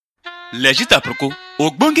legit aproko,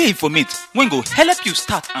 ogbonge informate when go help you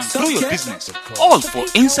start and grow your business. All for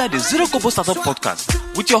inside the Zero Kobo Startup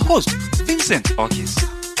Podcast with your host, Vincent Hawkies.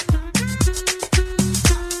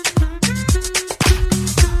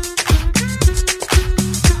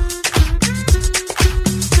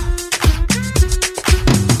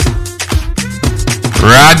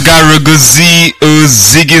 Raga Rogozi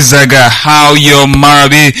Ziggy Zaga, how your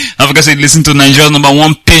Marabi? Don't forget to listen to Nigeria's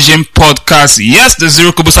 #1 Pigeon podcast. Yes, the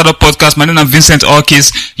Zero Kobo Startup podcast. My name is Vincent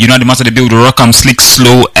Hawkies. You know the master to build rock, I'm slick,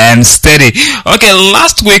 slow, and steady. Okay,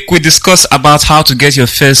 last week we discussed about how to get your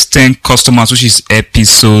first 10 customers, which is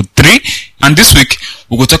episode 3. And this week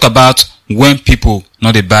we will talk about when people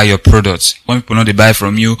not they buy your products, when people not they buy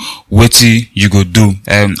from you, what you go do.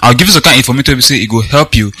 I'll give you some kind of information we say it will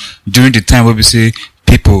help you during the time where we say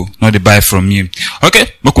people not they buy from you.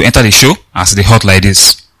 Okay, but we enter the show as the hot like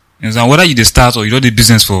this. And whether you start or you do the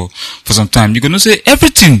business for some time, you're gonna say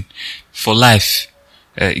everything for life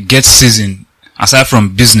gets season. Aside from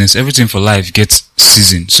business, everything for life gets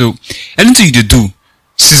season. So anything you do,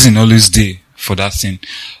 season always there for that thing.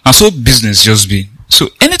 And so business just be. So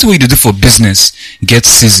anything you do for business gets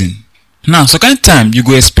season. Now, so kind of time you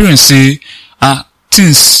go experience say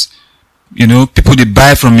things, you know, people they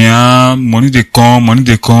buy from you, money they come.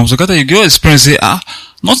 So kind of you go experience say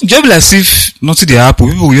nothing just be like if nothing they happen.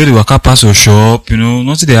 People will hear the waka pass your shop, you know,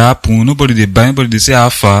 nothing they happen, nobody they buy, nobody they say how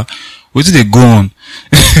far, where do they go on?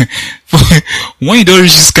 When you don't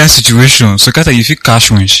reach this kind of situation, so kind of you feel cash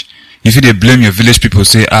winch. You feel they blame your village people,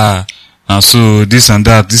 say so this and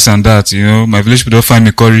that, you know, my village people don't find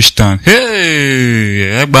me courage town.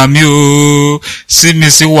 Hey, see me,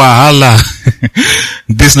 see wahala.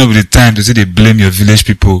 This not be the time to say they blame your village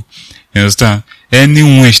people. You understand? Any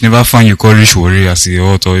wish never find you courage worry as a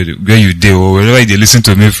hot or where you dey or wherever they listen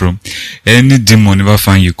to me from. Any demon never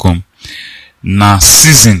find you come. Now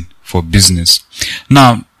season for business.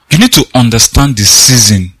 Now you need to understand the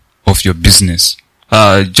season of your business.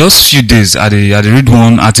 Just few days, I read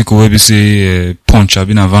one article where we say, Punch, I've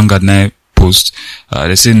been a Vanguard now post,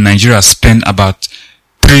 they say Nigeria spent about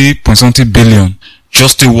 3.something billion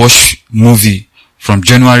just to watch movie from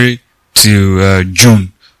January to,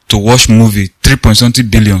 June to watch movie, 3.something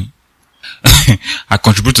billion. I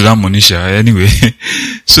contribute to that money share anyway.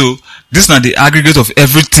 So, this is not the aggregate of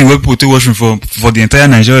everything where people take watching for the entire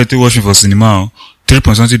Nigeria, take watching for cinema,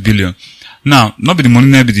 3.something billion. Now, not be the money,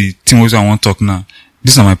 not be the thing what I want to talk now.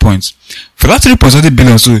 This is not my point. For that 3.something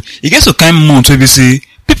billion, so it gets a kind of month where we say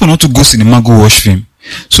people not to go cinema, go watch film.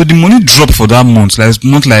 So the money drop for that month,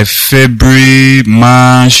 like February,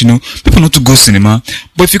 March, you know, people not to go cinema.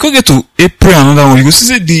 But if you go get to April, another one, you go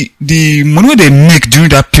see the money they make during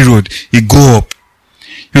that period, it go up.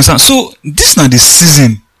 You understand? So this is not the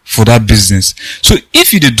season for that business. So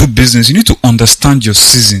if you do business, you need to understand your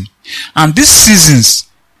season. And these seasons,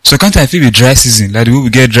 so can't I feel a dry season, like the way we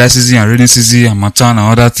get dry season and rainy season and matan and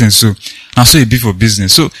other things. So, and so it be for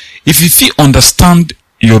business. So, if you feel understand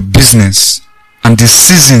your business and the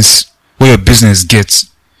seasons where your business gets,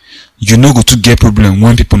 you know go to get problem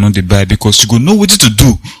when people know they buy because you go know what to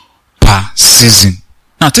do per season.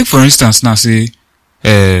 Now, take for instance, now say,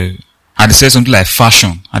 I say something like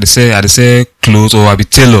fashion. I say clothes or I be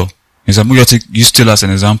tailor. Example, you use tailor as an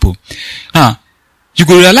example. Now, you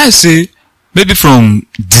go realize say, maybe from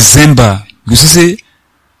December, you say,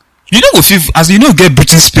 you don't go feel, as you know, get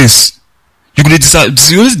breathing space. You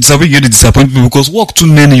always disappoint people because work too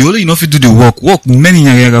many, you only if you do the work many,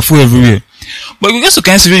 full everywhere. But you get to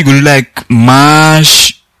kind of see where you go like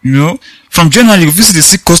March, you know, from January, you visit the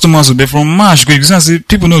sick customers, but from March, you can see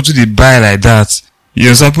people know to they buy like that.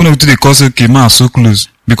 You know, people know to the cost okay, man, so close.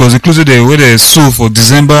 Because the close where they sold for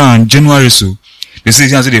December and January, so they say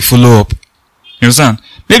they follow up. You understand?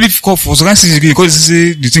 Maybe for some kind of things, because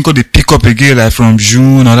the thing called the pick up again, like from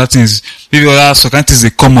June, other things. Maybe other some kind of things they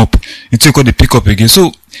come up, until called the pick up again.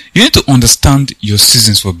 So, you need to understand your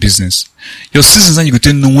seasons for business. Your seasons, and you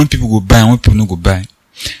can know when people go buy and when people don't go buy.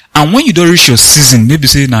 And when you don't reach your season, maybe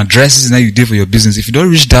say now dry season that you did for your business, if you don't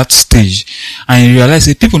reach that stage, and you realize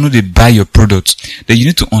say people know they buy your products, then you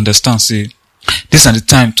need to understand, say, this is the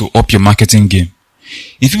time to up your marketing game.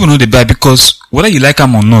 If people know they buy, because whether you like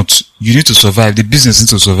them or not, you need to survive. The business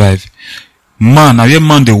needs to survive. Man, now your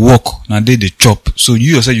man they work, now they chop. So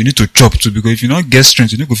you yourself, you need to chop too, because if you don't get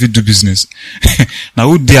strength, you don't go fit do business. Now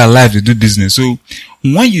who they alive, they do business. So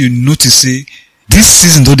when you notice, say, this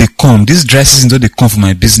season though they come, this dry season though they come for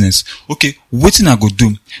my business, okay, what thing I go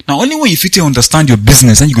do? Now only when you fit to understand your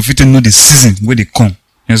business and you go fit to know the season where they come.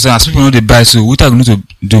 You know, so as people know they buy, so what are you going to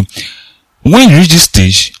do? When you reach this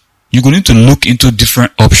stage, you're going to need to look into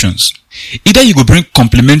different options. Either you go bring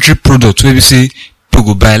complementary products where we say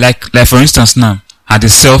people go buy. Like for instance now, at the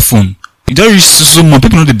cell phone, you don't reach so more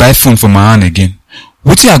people know they buy phone from my hand again.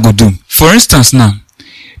 What I go do? For instance now,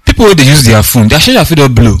 people when they use their phone, their charger fit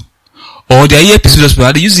don blow. Or their earpiece just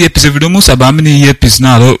blow. They use the earpiece every day. Almost about how many earpiece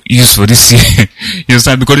now I don't use for this year. You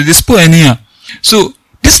understand? Because they spoil anyhow. So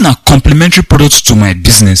this is a complementary product to my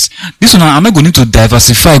business. This one I'm not going to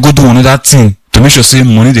diversify, go do another thing to make sure say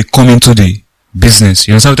money they come into the business.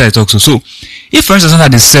 You understand what I talk to? So if for instance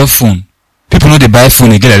at the cell phone, people know they buy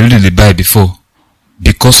phone again, I know they buy before.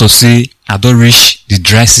 Because of say I don't reach the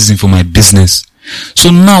dry season for my business. So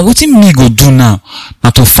now what me go do now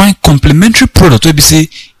to find complementary product where be say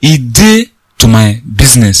it dey to my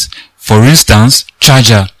business. For instance,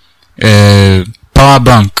 charger, power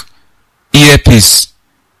bank, earpiece,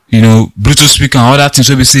 Bluetooth speaker and other things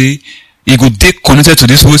where we say it go dey connected to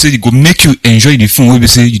this whole say it go make you enjoy the phone where we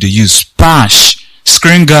say you dey use patch,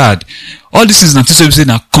 screen guard. All this is things where we say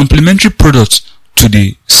na complementary product to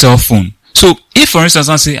the cell phone. So if for instance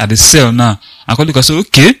I say at the cell now, I call look and say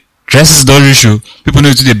okay, dresses don't reach you. People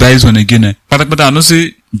know to they buy this one again. But I don't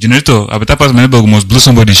say generator, I better pass my neighbor must blow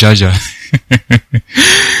somebody's charger.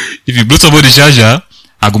 If you blow somebody's charger,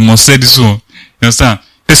 I go must say this one. You understand?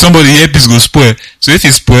 If somebody earpiece go spoil. So if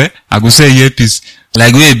it spoil, I go say earpiece.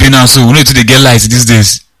 Like where it be now, so we know to they get lights these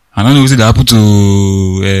days. I don't know what they happen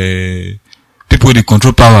to people with the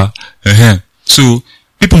control power. So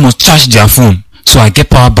people must charge their phone. So I get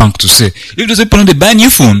power bank to say. If those people they buy new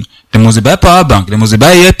phone, they must buy power bank, they must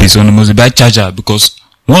buy earpiece, or they must buy charger because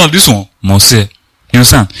one of this one must say. You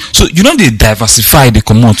understand? So you don't they diversify the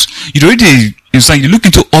commodities. You already you look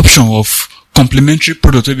into option of complementary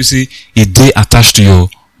product where we say a day attached to your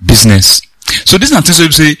business. So this is things where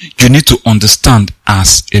we say you need to understand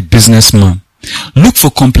as a businessman. Look for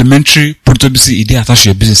complementary product where we say a day attached to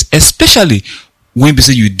your business, especially when you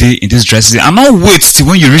say you day in this dry season. And not wait till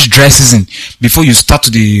when you reach dry season before you start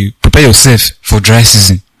to prepare yourself for dry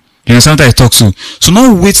season. You understand what I talk to? So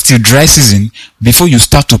not wait till dry season before you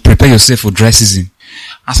start to prepare yourself for dry season.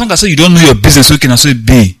 As long as you don't know your business, so you can also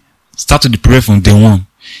be start to prepare from day one.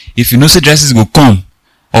 If you know say dry season will come,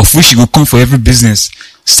 of which it will come for every business,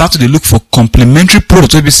 start to look for complementary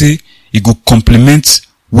product where we say it will complement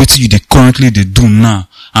what you currently do now.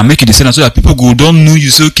 And make it the same so that people don't know you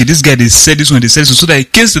say, okay, this guy they said this one, they said so that in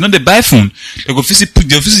case they know they buy phone, they go physically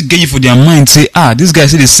get you for their mind, say, this guy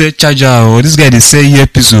said they sell charger, or this guy they sell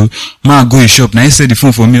earpiece, or man go in shop, now he said the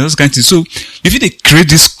phone for me, those kind of things. So if they create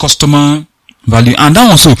this customer value, and that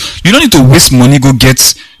one, so you don't need to waste money,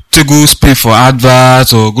 to go spend for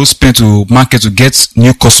adverts or go spend to market to get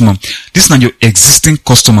new customer. This is not your existing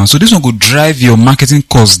customer. So this one will drive your marketing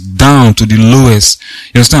costs down to the lowest.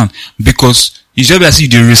 You understand? Because you just you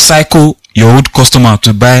recycle your old customer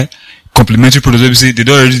to buy complementary products. Say they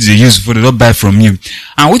don't already use before they don't buy from you.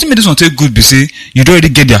 And what make this one take good be say you don't already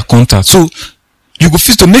get their contact. So you go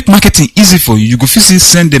feel to make marketing easy for you. You go feel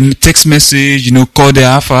send them text message, call them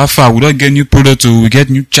alpha. We don't get new product, we get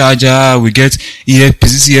new charger, we get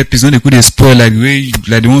earpiece. No, they could spoil like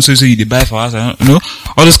the ones who say you buy for us.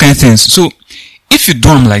 All those kind of things. So if you do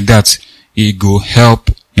them like that, it go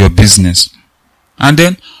help your business. And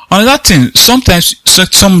then another thing, sometimes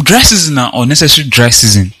some dry season are unnecessary dry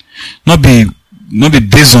season. Not be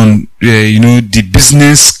based on the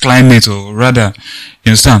business climate, or rather,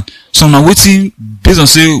 you understand? Some are waiting based on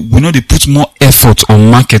say we know they put more effort on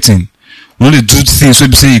marketing. We know they do things where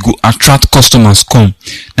they say you go attract customers come,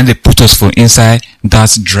 and they put us for inside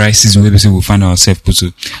that dry season where we say we'll find ourselves put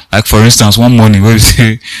to. Like for instance, one morning where we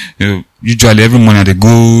say usually every morning they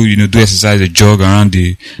go do exercise, they jog around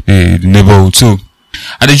the neighborhood. So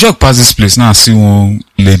at the jog past this place now I see one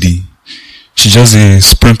lady. She just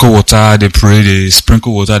sprinkle water, they pray, they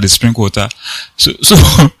sprinkle water.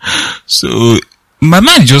 So my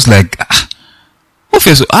mind just like,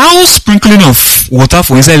 okay, so how sprinkling of water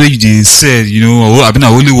for inside where you said, or I've been a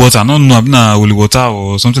holy water, I don't know, I've been a holy water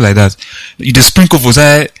or something like that. You just sprinkle for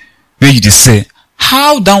inside where you say,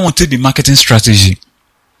 how that one take the marketing strategy?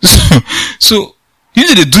 So you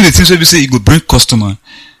need to do the things where you say you go bring customer.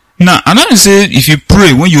 Now, I'm not say if you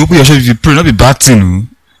pray, when you open your shop, if you pray, not be bad thing.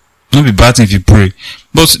 Not be bad thing if you pray.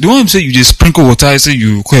 But the one you say you just sprinkle water, say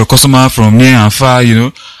you call your customer from near and far,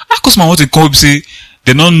 How customer want to come say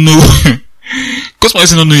they don't know. Customer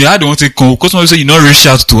say no know how they want to come. Customer say you not reach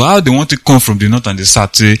out to how they want to come from the north and the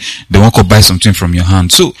south. Say they want to buy something from your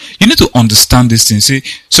hand. So you need to understand this thing. Say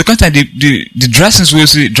so can't the dresses where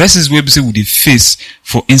we say with the face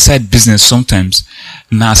for inside business sometimes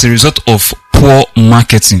now as a result of poor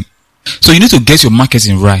marketing. So you need to get your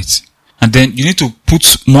marketing right. And then you need to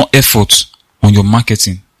put more effort on your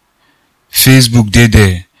marketing. Facebook, they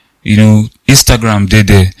there. Instagram, they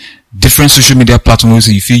there. different social media platforms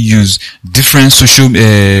you feel use, different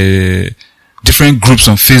different groups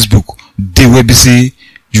on Facebook. They will be say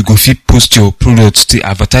you go fit post your product, to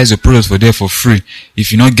advertise your product for there for free.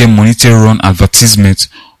 If you not get monetary run advertisement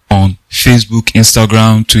on Facebook,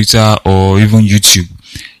 Instagram, Twitter, or even YouTube.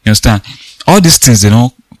 You understand? All these things, they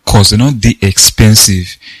don't cost, they're not they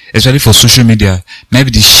expensive. Especially for social media.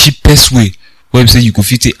 Maybe the cheapest way where you say you could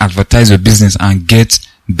fit to advertise your business and get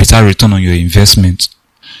better return on your investment.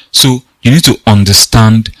 So you need to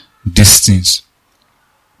understand these things.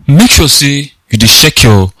 Make sure say you check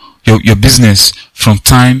your business from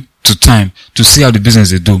time to time to see how the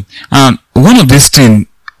business they do. And one of these things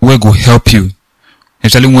will go help you,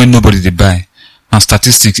 especially when nobody they buy, and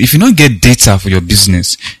statistics. If you don't get data for your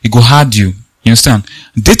business, it go hard you. You understand?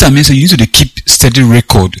 Data means that you need to keep steady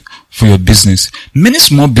record for your business. Many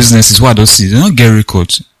small businesses, what I don't see, they don't get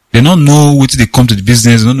records. They don't know where they come to the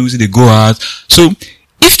business, they don't know where they go out. So,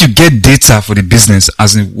 if you get data for the business,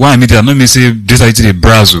 as in, why I mean, I don't mean say data into the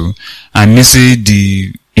browser, I mean say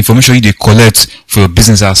the information you they collect for your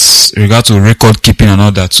business as regard to record keeping and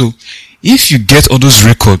all that. So, if you get all those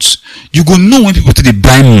records, you go know when people they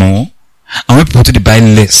buy more and when people they buy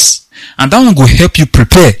less. And that one will help you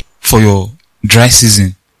prepare for your dry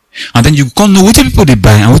season. And then you can't know what people they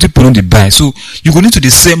buy and what people don't they buy. So you go need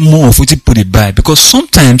to sell more of what people they buy, because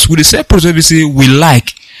sometimes with the sell products we say we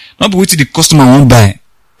like, not what the customer won't buy.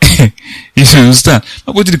 If you understand,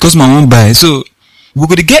 not what the customer won't buy. So we're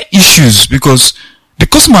going to get issues because the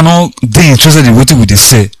customer not they interested in what we they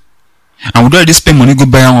say, and we already spend money go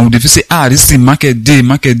buy and they say this thing market day.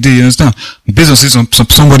 You understand? Based on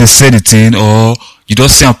somebody said it in, or you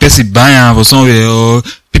just see a person buy or somewhere, or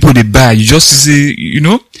people they buy. You just see, you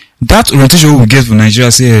know, that orientation we get from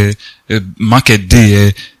Nigeria say market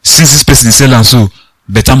day. Since this person is selling, so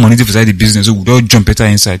better money to inside the business, so we don't jump better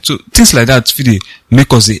inside. So things like that they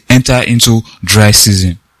make us enter into dry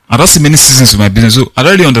season. I don't see many seasons for my business, so I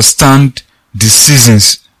don't really understand the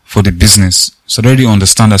seasons for the business. So I don't really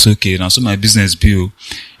understand that's okay. Now, so my business bill. You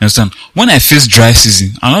understand? When I face dry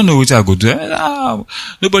season, I don't know what I go do.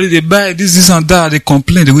 Nobody they buy this and that. They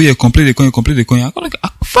complain the way you complain. I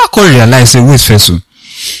can't realize say wait first. So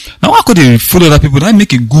now I could they follow other people. That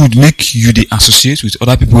make it good. Make you they associate with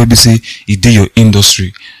other people where they say it did your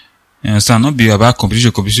industry. You understand? Not be about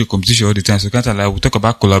competition all the time. So can't like we talk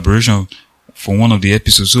about collaboration for one of the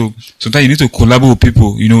episodes. So sometimes you need to collaborate with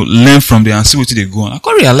people, you know, learn from them and see what they go on. I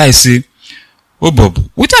can't realize say, oh Bob,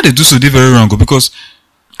 what did they do so they very wrong? Because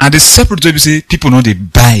at the separate way, say people know they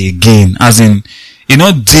buy again, as in, you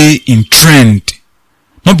know, they in trend.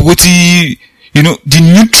 Not what you know, the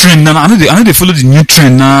new trend now. I know they follow the new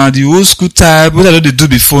trend now, the old school type, what they do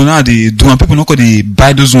before now they do, and people not call they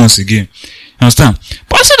buy those ones again. You understand?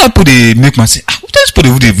 But I said that people they make me say, what else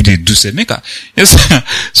people they do say make a yes.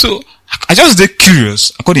 So I just get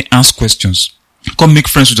curious. I can't ask questions. I can't make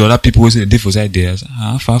friends with other people who say they for side there.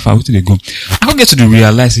 Far, where did they go? I can't get to the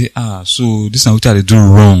realize, so this is what they do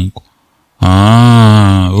wrong.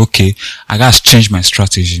 Okay. I gotta change my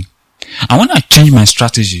strategy. And when I change my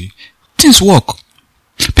strategy, things work.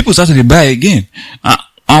 People start to buy again.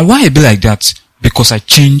 And why it be like that? Because I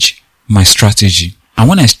change my strategy. And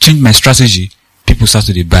when I change my strategy, people start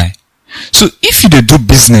to buy. So if you do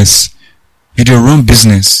business, you do run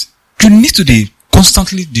business, you need to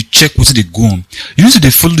constantly check what they go on. You need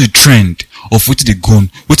to follow the trend of what they go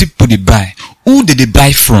on, what people they buy, who did they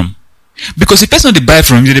buy from. Because the person they buy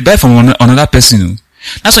from, they buy from another person.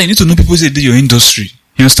 That's why you need to know people say do your industry.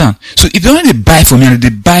 You understand? So if they only buy from me and they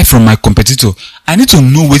buy from my competitor, I need to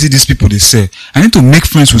know what these people they sell. I need to make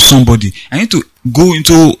friends with somebody. I need to go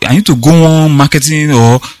on marketing,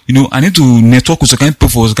 or, you know, I need to network with some kind of people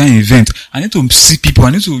for some kind of event. I need to see people.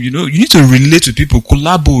 I need to, you know, you need to relate with people,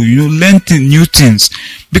 collaborate, you know, learn new things.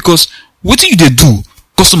 Because what do you do?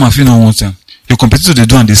 Customer feel no want them. Your competitor they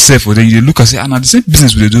do and they sell for them. You look and say, now the same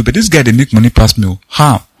business they do, but this guy they make money past me.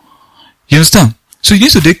 How? You understand? So you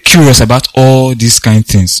need to get curious about all these kind of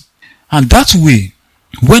things. And that way,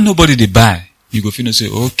 when nobody they buy, you go feel and say,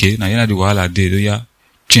 okay, now you know the wahala day, yeah,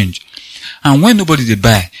 change. And when nobody they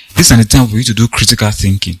buy, this is the time for you to do critical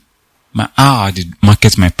thinking. How I did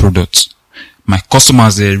market my products. My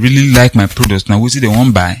customers, they really like my products. Now what do they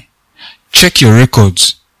want buy? Check your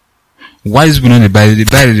records. Why is people not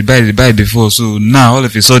they buy before? So now all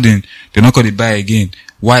of a sudden, they're not going to buy again.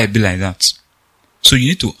 Why it be like that? So you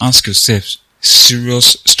need to ask yourself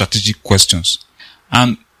serious strategic questions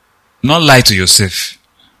and not lie to yourself,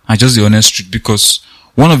 and just the honest truth. Because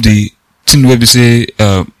one of the things where we say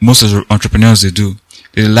most of the entrepreneurs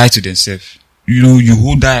they lie to themselves. you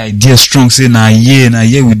hold that idea strong, say, nah,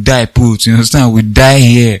 we die put, you understand? We die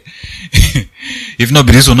here. If not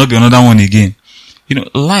be this will not be another one again.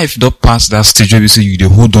 Life don't pass that stage where you say they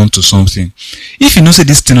hold on to something. If you know say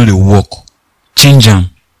this thing not they work, change them.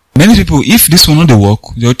 Many people, if this will not they work,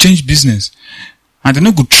 they'll change business. And they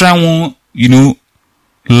not go try one,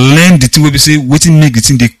 learn the thing where we say, waiting make the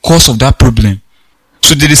thing the cause of that problem.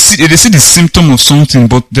 So they see the symptom of something,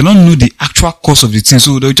 but they don't know the actual cause of the thing.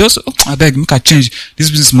 So they'll just, I beg, make a change. This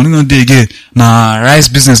business money not there again. Nah, rice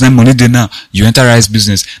business, now money there now. You enter rice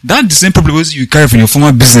business. That's the same problem you carry from your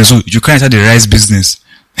former business. So you can't enter the rice business.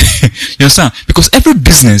 You understand? Because every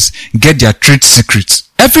business get their trade secrets.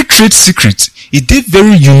 Every trade secret, it is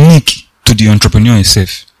very unique to the entrepreneur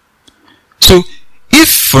itself. So, if,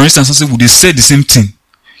 for instance, would they say the same thing?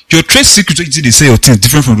 Your trade secret, they say your thing is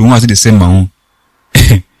different from the one they say my own.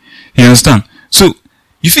 You understand? So,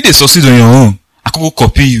 if you succeed on your own, I could go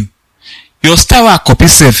copy you. Your style I copy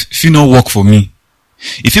self, if you not work for me.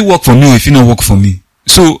 If you work for me or if you not work for me.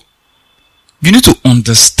 So, you need to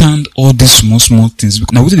understand all these small things.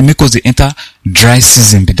 Now, what they make us they enter dry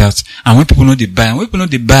season be that. And when people know they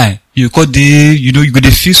buy, you call you go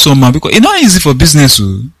they feel somehow because it's not easy for business.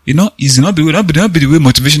 It's not easy. Not be the way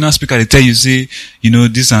motivational speaker they tell you say,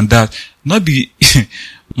 this and that. Not be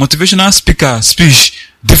motivational speaker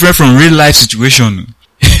speech different from real life situation.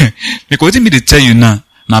 Because what they tell you now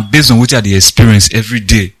based on what they experience every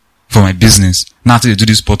day for my business. Now after they do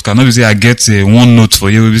this podcast, not say I get one note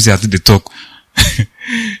for you, say after they talk.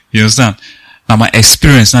 You understand? Now my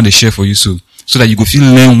experience now they share for you so that you go feel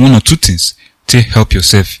learn one or two things to help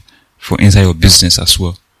yourself for inside your business as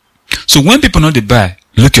well. So when people know they buy,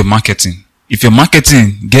 look your marketing. If your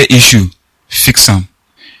marketing get issue, fix them.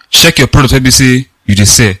 Check your product. Maybe say you they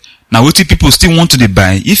sell. Now what people still want to they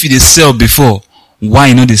buy? If you they sell before,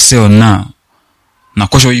 why they sell now? Now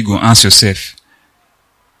question you go ask yourself.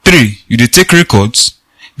 3, you they take records.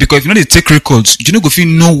 Because if you know they take records, you know go feel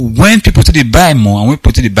know when people they buy more and when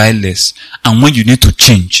people they buy less, and when you need to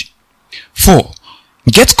change. 4,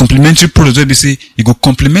 get complementary products where they say you go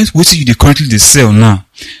complement what you they currently they sell now.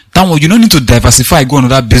 That one you don't need to diversify, go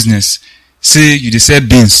another business. Say you they sell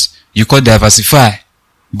beans, you call diversify,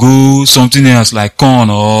 go something else like corn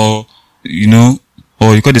or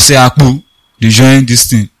or you call they say akpu, they join this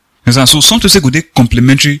thing. So something say go they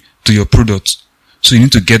complementary to your product. So you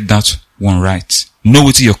need to get that one right. Know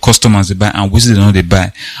what your customers they buy and what they know they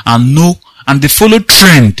buy. And they follow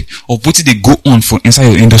trend of what they go on for inside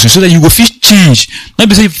your industry so that you go feel change. Not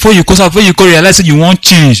be say before you realize that you want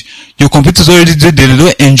change. Your competitors already they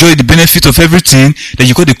don't enjoy the benefit of everything that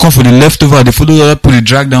you got they come for the leftover, they follow other people, they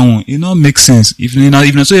drag down one. It not make sense. Even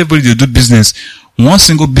so everybody they do business. One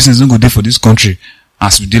single business don't go there for this country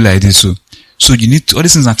as we deal like this. So you need to all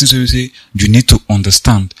these things and things where you say you need to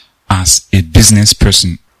understand as a business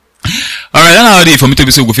person. Alright, then how for me to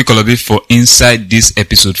be so go fit collaborate for inside this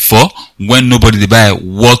episode 4 when nobody they buy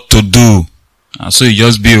what to do. So you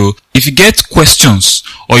just be if you get questions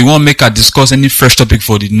or you want to make a discuss any fresh topic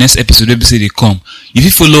for the next episode, maybe say they come. If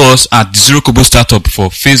you follow us at Zero Kobo Startup for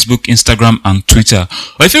Facebook, Instagram, and Twitter,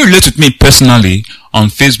 or if you relate with me personally on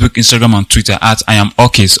Facebook, Instagram, and Twitter at I am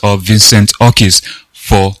Hawkies or Vincent Hawkies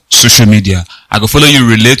for social media. I go follow you,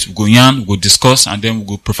 relate, we go yarn, we go discuss, and then we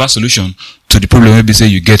go provide solution to the problem maybe say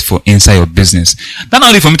you get for inside your business. That's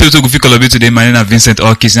not it for me to go fit collaborate today. My name is Vincent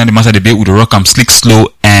Hawkies, and the master debate with the rock I'm slick, slow,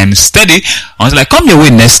 and steady. I was like, come your way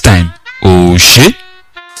next time. Oh shit.